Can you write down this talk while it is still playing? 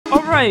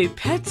try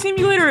Pet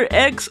Simulator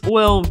X,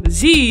 well,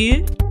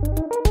 Z.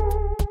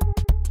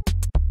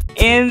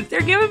 And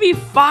they're giving me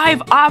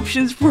 5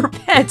 options for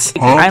pets.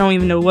 I don't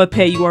even know what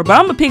pet you are, but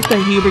I'm gonna pick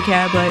the Huber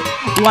cat, but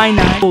why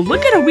not? Oh,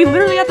 look at it, we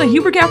literally got the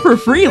Huber cat for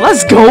free.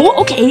 Let's go.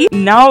 Okay.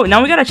 Now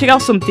we gotta check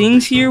out some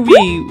things here.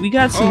 We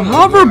got some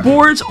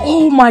hoverboards.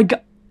 Oh my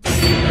god.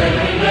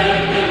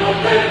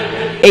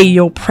 Hey,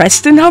 yo,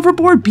 Preston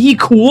hoverboard, be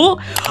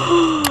cool.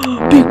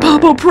 Big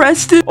Papa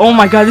Preston. Oh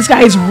my god, this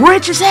guy is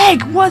rich as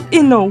heck. What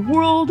in the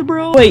world,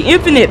 bro? Wait,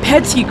 infinite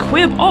pets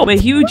equip. Oh, a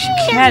huge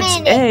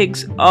cat's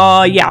eggs.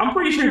 Yeah, I'm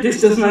pretty sure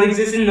this does not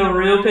exist in the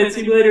real Pet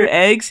Simulator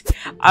eggs.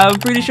 I'm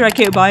pretty sure I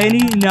can't buy any.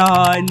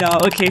 No.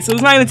 Okay, so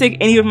it's not gonna take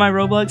any of my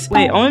Robux.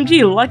 Wait,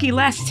 OMG Lucky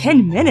lasts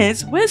 10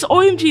 minutes? What is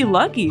OMG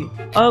Lucky?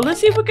 Let's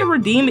see if we can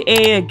redeem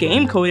a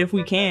game code if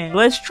we can.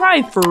 Let's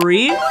try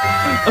free.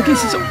 Okay,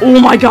 so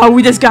oh my god,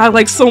 we just got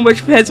like so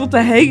much pets. What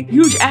the heck?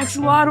 Huge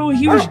axolotl,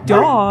 huge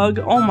dog.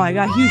 Oh my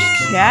god, huge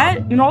cat.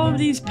 And all of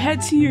these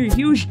pets here.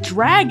 Huge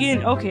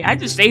dragon. Okay, I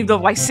just saved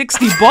up like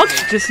 60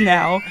 bucks just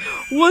now.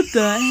 What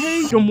the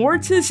heck?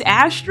 Mortis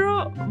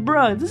Astra?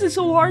 Bruh, this is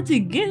so hard to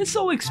get. It's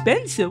so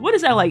expensive. What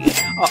is that, like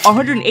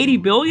 180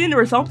 billion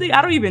or something?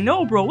 I don't even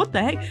know, bro. What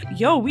the heck?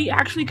 Yo, we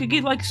actually could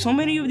get like so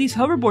many of these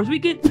hoverboards. We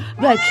get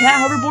that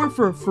cat hoverboard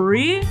for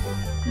free?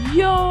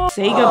 Yo,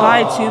 say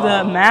goodbye to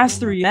the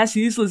mastery. That's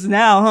useless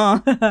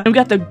now, huh? We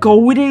got the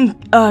golden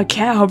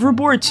cat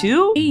hoverboard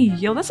too. Hey,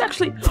 yo, that's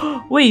actually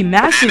wait,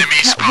 massive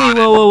cat. Hey,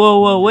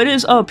 whoa, what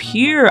is up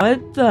here?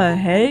 What the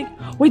heck?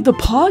 Wait, the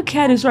pod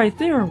cat is right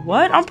there.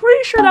 What? I'm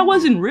pretty sure that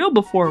wasn't real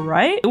before,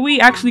 right? We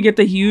actually get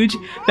the huge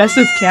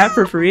festive cat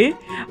for free.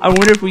 I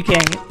wonder if we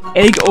can.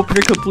 Egg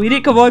opener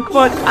completed. Come on.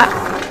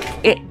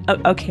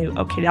 Okay,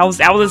 that was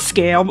a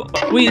scam.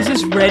 Wait, is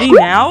this ready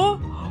now?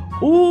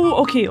 Ooh,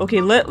 okay,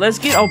 let's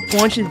get a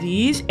bunch of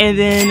these, and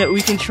then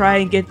we can try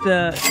and get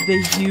the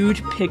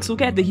huge pixel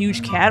cat, the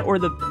huge cat, or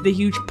the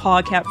huge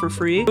paw cat for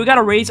free. We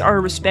gotta raise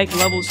our respect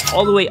levels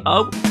all the way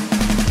up.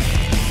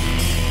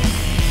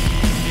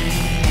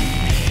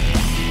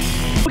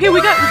 Okay,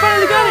 we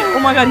finally got it! Oh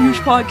my god,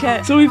 huge paw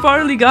cat. So we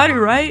finally got it,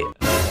 right?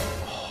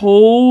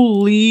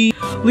 Holy,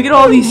 look at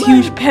all these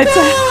huge pets.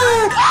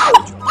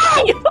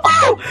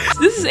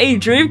 This is a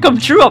dream come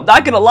true, I'm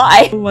not gonna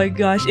lie. Oh my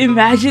gosh,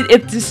 imagine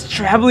if this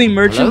traveling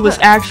merchant was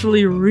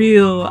actually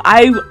real.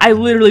 I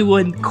literally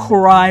would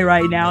cry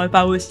right now if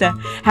I was to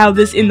have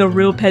this in the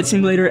real Pet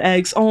Simulator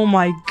X. Oh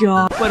my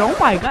god. But oh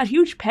my god,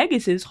 huge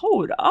Pegasus.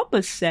 Hold up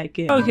a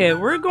second. Okay,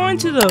 we're going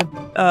to the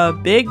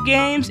big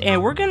games,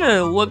 and we're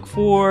gonna look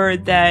for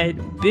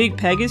that big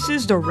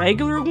Pegasus, the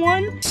regular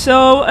one.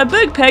 So a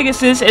big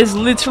Pegasus is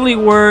literally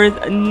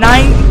worth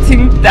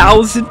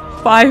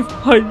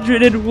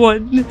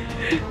 19,501.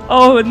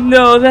 Oh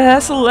no,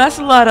 that's a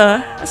lot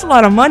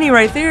of money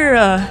right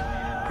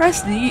there,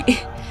 Preston.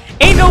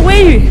 Ain't no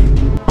way,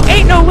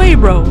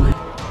 bro.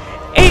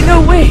 Ain't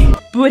no way.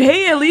 But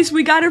hey, at least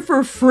we got it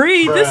for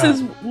free. Bruh. This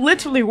is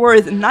literally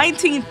worth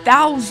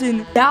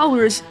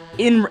 $19,000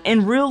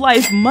 in real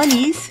life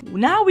monies.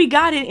 Now we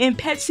got it in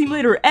Pet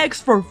Simulator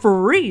X for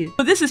free.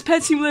 But this is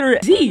Pet Simulator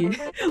Z.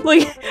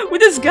 Like, we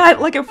just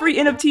got like a free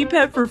NFT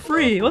pet for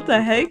free. What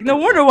the heck? No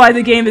wonder why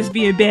the game is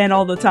being banned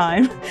all the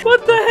time.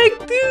 What the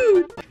heck,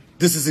 dude?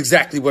 This is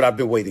exactly what I've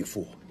been waiting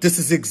for. This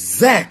is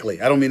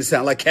exactly, I don't mean to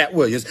sound like Cat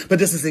Williams, but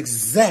this is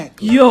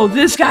exactly. Yo,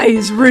 this guy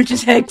is rich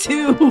as heck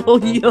too.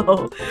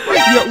 Yo,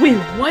 wait,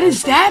 what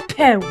is that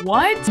pet?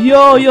 What?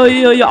 Yo,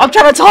 I'm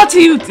trying to talk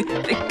to you.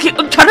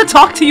 I'm trying to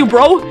talk to you,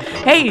 bro.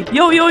 Hey,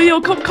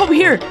 yo, come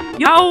here.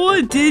 How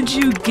did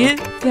you get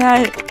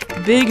that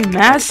big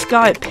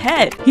mascot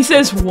pet? He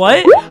says,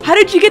 what? How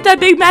did you get that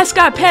big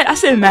mascot pet? I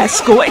said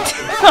mascot. What?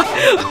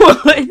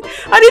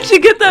 How did you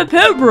get that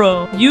pet,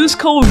 bro? Use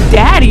code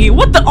daddy.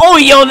 What the? Oh,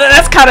 yo,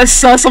 that's kind of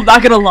sus. I'm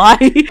not gonna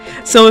lie.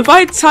 So if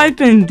I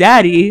type in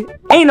daddy,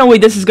 ain't no way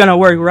this is gonna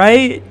work,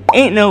 right?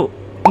 No,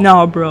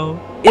 bro.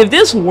 If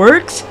this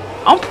works,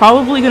 I'm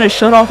probably gonna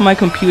shut off my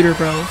computer,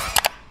 bro.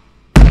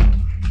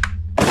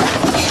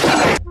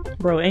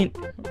 Bro, ain't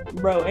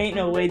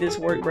no way this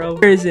worked, bro.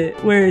 Where is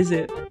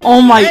it? Oh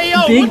my, hey,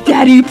 yo, Big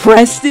Daddy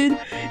Preston.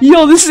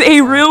 Yo, this is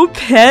a real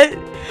pet.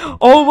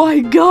 Oh my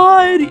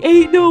god,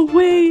 ain't no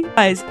way.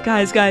 Guys,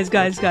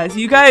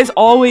 you guys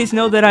always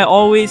know that I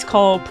always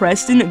call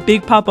Preston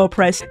Big Papa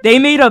Preston. They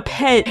made a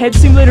Pet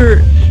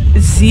Simulator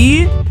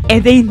Z,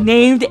 and they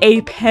named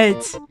a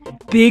pet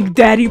Big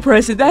Daddy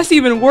Preston. That's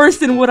even worse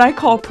than what I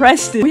call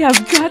Preston. We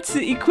have got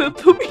to equip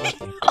him.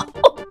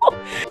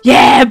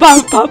 Yeah,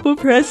 Papa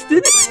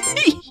Preston.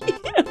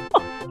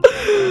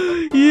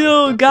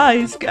 Yo,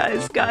 guys,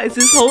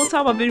 this whole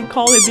time I've been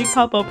calling Big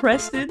Papa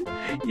Preston.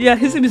 Yeah,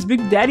 his name is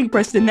Big Daddy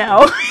Preston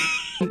now.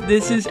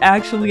 This is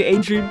actually a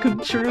dream come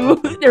true.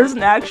 There's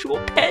an actual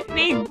pet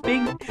named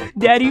Big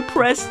Daddy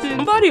Preston.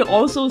 Somebody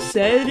also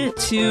said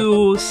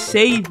to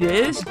say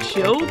this,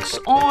 jokes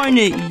on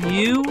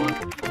you,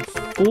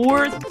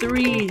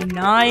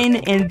 439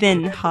 and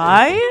then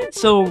hi.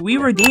 So we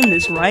redeemed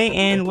this, right?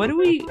 And what do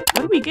we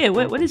get?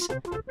 What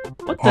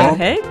the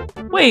heck?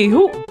 Wait,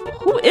 who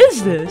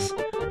is this?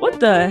 What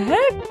the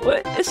heck?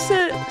 What is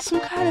some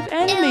kind of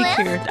anime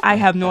character? I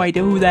have no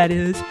idea who that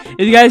is.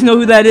 If you guys know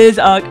who that is,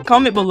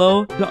 comment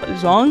below.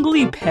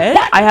 Zongli Pet?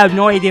 I have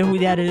no idea who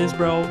that is,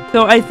 bro.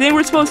 So I think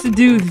we're supposed to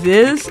do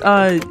this,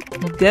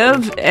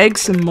 Dev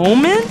X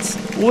moment?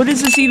 What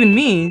does this even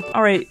mean?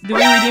 Alright, do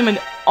we redeem an—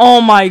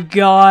 oh my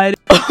god.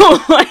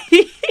 Oh my—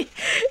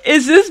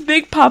 is this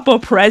Big Papa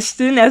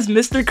Preston as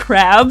Mr.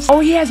 Krabs? Oh,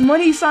 he has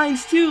money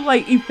signs too,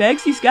 like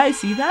effects. You guys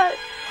see that?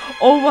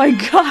 Oh my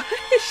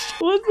gosh.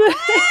 What the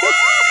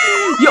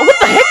heck? Yo, what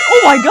the heck?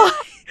 Oh my god.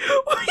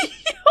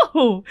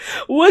 Yo,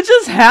 what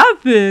just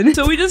happened?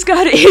 So we just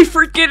got a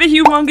freaking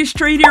humongous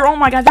trade here. Oh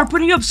my god, they're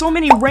putting up so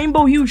many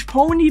rainbow huge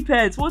pony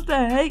pets. What the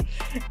heck?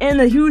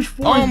 And a huge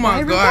forest. Oh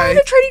my god. Why are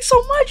they trading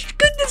so much?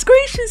 Goodness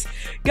gracious.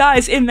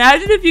 Guys,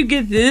 imagine if you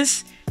get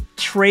this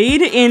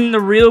trade in the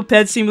real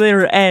Pet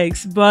Simulator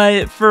X,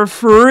 but for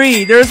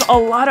free. There's a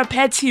lot of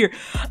pets here.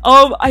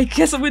 I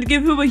guess I'm gonna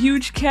give him a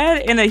huge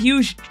cat and a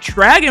huge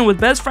dragon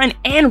with best friend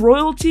and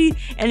royalty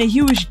and a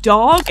huge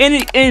dog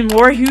and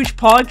more huge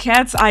paw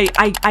cats.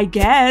 I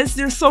guess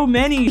there's so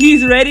many.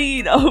 He's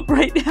ready up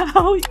right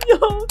now.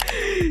 Yo,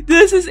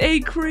 this is a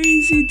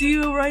crazy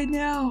deal right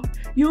now.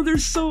 Yo,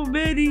 there's so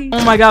many.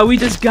 Oh my god, we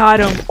just got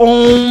him.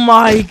 Oh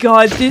my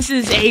god, this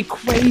is a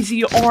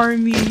crazy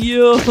army.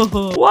 Yo,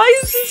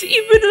 why is this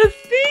even a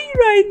thing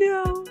right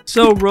now?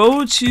 So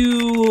road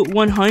to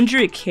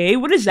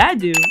 100k. What does that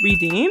do?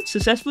 Redeem?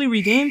 Successfully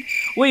redeemed?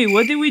 Wait,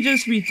 what did we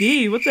just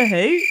redeem? What the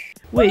heck?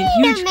 Wait,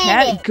 huge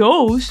cat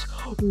ghost?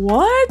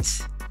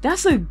 What?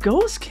 That's a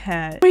ghost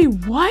cat. Wait,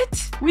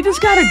 what? We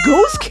just got a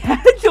ghost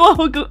cat?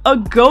 A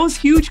ghost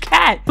huge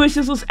cat. Wish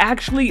this was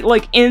actually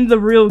like in the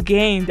real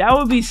game. That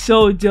would be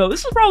so dope.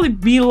 This would probably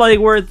be like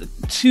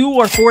worth 2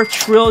 or 4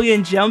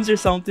 trillion gems or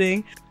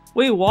something.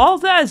 Wait, while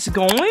that's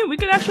going, we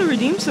could actually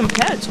redeem some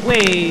pets.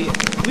 Wait,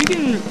 we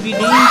can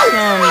redeem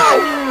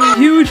some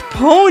huge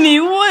pony.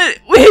 What?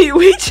 Wait,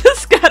 we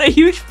just got a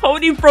huge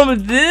pony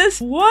from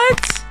this?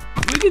 What?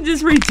 We can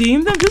just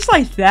redeem them just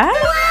like that?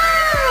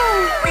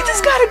 We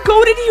just got a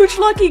golden huge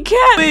lucky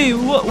cat. Wait,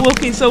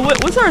 okay, so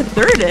what's our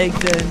third egg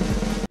then?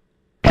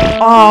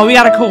 Oh, we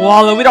got a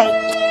koala. We don't—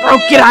 bro,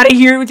 get out of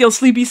here with your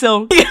sleepy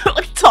self.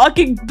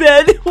 Talking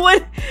bed.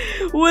 What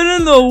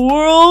in the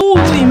world?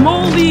 Holy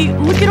moly,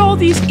 look at all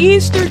these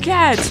Easter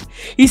cats.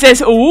 He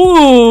says,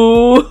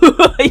 ooh.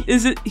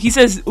 He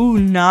says, ooh,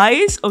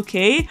 nice.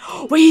 Okay.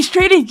 Wait, he's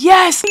trading.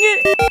 Yes.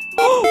 We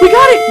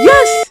got it.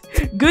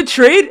 Yes. Good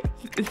trade.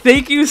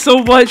 Thank you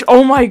so much.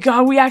 Oh my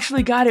god, we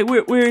actually got it.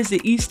 Where is the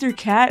Easter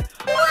cat?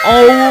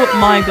 Oh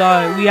my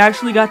god, we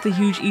actually got the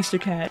huge Easter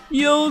cat.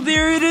 Yo,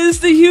 there it is,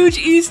 the huge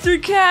Easter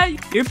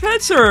cat. Your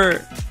pets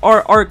are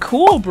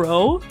cool,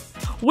 bro.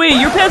 Wait,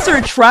 your pets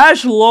are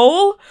trash,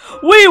 lol?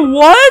 Wait,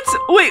 what?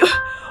 Wait,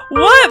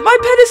 what? My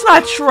pet is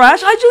not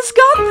trash. I just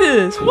got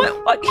this. What?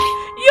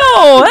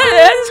 Yo,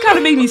 that just kind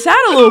of made me sad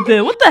a little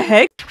bit. What the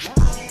heck?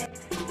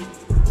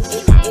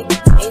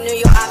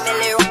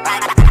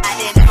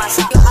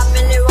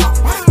 You